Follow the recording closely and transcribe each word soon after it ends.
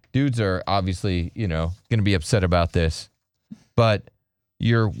dudes are obviously, going to be upset about this, but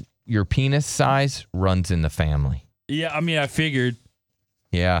your penis size runs in the family. Yeah, I mean, I figured.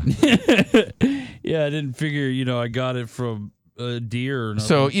 Yeah. Yeah, I didn't figure, I got it from a deer or nothing.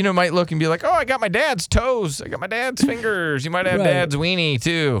 So, might look and be like, oh, I got my dad's toes. I got my dad's fingers. You might have Right. dad's weenie,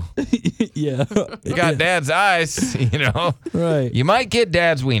 too. Yeah. You got dad's eyes, Right. You might get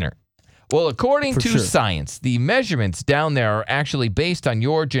dad's wiener. Well, according to sure. science, the measurements down there are actually based on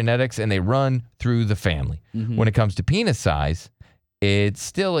your genetics, and they run through the family. Mm-hmm. When it comes to penis size, it's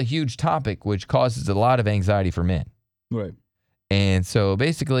still a huge topic, which causes a lot of anxiety for men. Right. And so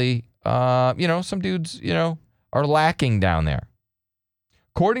basically, some dudes, are lacking down there.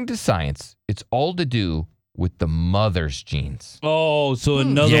 According to science, it's all to do with the mother's genes. Oh, so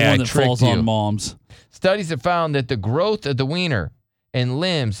another Yeah, one I that tricked falls you. on moms. Studies have found that the growth of the wiener and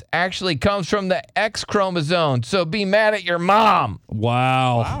limbs actually comes from the X chromosome. So be mad at your mom.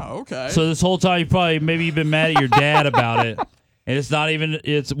 Wow. Wow, okay. So this whole time maybe you've been mad at your dad about it. And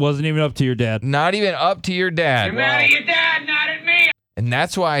it wasn't even up to your dad. Not even up to your dad. You're mad at your dad, not at me. And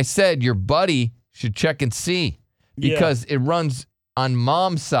that's why I said your buddy should check and see. Because it runs on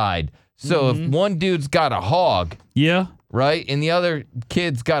mom's side. So if one dude's got a hog, Yeah. right, and the other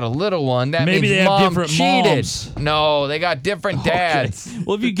kid's got a little one, that Maybe means they have mom different cheated. moms. No, they got different dads.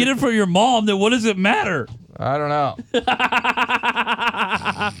 Well, if you get it from your mom, then what does it matter? I don't know.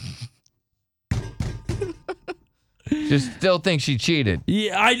 Just still think she cheated.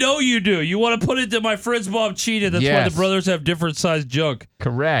 Yeah, I know you do. You want to put it that my friend's mom cheated. That's why Yes. the brothers have different sized junk.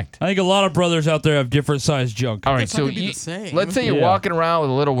 Correct. I think a lot of brothers out there have different sized junk. All right, It's not so gonna be the same. let's say you're Yeah. walking around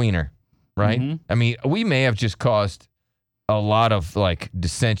with a little wiener, right? Mhm. I mean, we may have just caused a lot of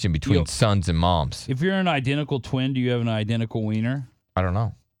dissension between Yo. sons and moms. If you're an identical twin, do you have an identical wiener? I don't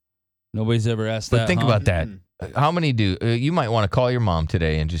know. Nobody's ever asked But that. think huh? about that. How many do you might want to call your mom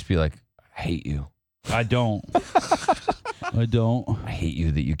today and just be like, I hate you. I don't. I don't. I hate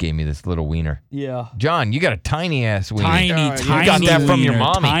you that you gave me this little wiener. Yeah. John, you got a tiny ass wiener. Tiny, you tiny. got that from your wiener.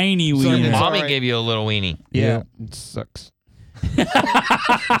 mommy. Tiny Your wiener. it's mommy alright. gave you a little weenie. Yeah. It sucks.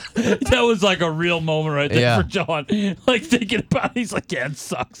 That was like a real moment right there Yeah. for John. Like thinking about it, he's like, yeah, it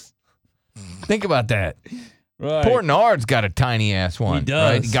sucks. Think about that. Right. Poor Nard's got a tiny ass one. He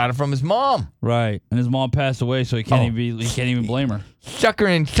does. Right? He got it from his mom. Right. And his mom passed away, so he can't Oh. even blame her. Sucker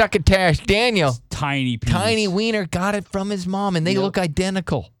and succotash Daniel. Tiny penis. Tiny wiener got it from his mom, and they look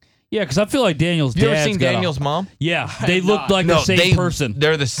identical. Yeah, because I feel like Daniel's Have you ever dad's seen got Daniel's mom? Yeah, they look like the same person.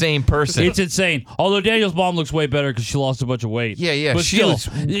 They're the same person. It's insane. Although Daniel's mom looks way better because she lost a bunch of weight. Yeah, yeah, But she still,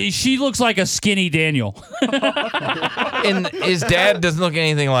 looks- she looks like a skinny Daniel. And his dad doesn't look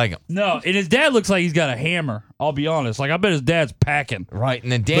anything like him. No, and his dad looks like he's got a hammer. I'll be honest. Like I bet his dad's packing. Right,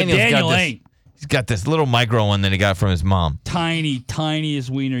 and then But Daniel's Daniel got this. ain't. He's got this little micro one that he got from his mom. Tiniest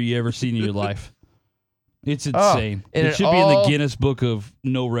wiener you ever seen in your life. It's Oh, insane. and It it should be in the all- Guinness Book of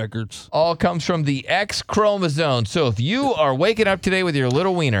No Records. All comes from the X chromosome. So if you are waking up today with your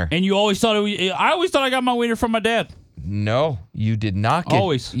little wiener, And you always thought I always thought I got my wiener from my dad. no, you did not get.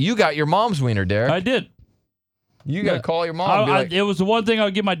 Always. You got your mom's wiener, Derek. I did. You got to call your mom. And be like, It was the one thing I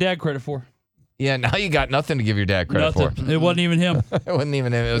would give my dad credit for. yeah, now you got nothing to give your dad credit Nothing. It wasn't even him. for. It wasn't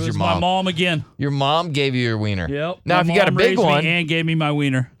even him. It was, It was your my mom. mom again. Your mom gave you your wiener. Yep. Now, My if you got a mom big raised me one, and gave me my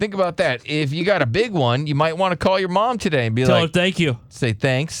wiener. think about that. If you got a big one, you might want to call your mom today and be Tell her like, thank you. say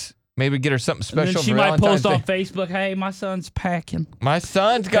thanks. Maybe get her something And then special. she for might Valentine's post on Day. Facebook, hey, my son's packing. My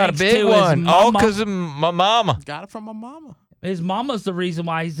son's got Thanks a big to his one. All mama. because of my mama. Got it from my mama. His mama's the reason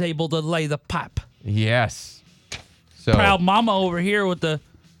why he's able to lay the pipe. Yes. So Proud mama over here with the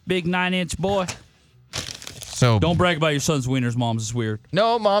big 9-inch boy. So Don't brag about your son's wieners, moms. It's weird.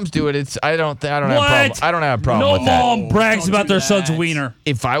 no, moms do it. I don't have a What? problem. I don't have a problem No with that. mom brags don't about do their that. son's wiener.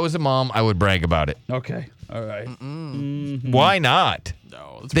 If I was a mom, I would brag about it. Okay. All right. Why not?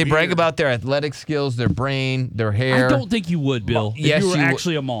 No, it's They brag weird. about their athletic skills, their brain, their hair. I don't think you would, Bill. Yes, if you were you would.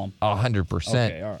 actually a mom. 100%. Okay, all right.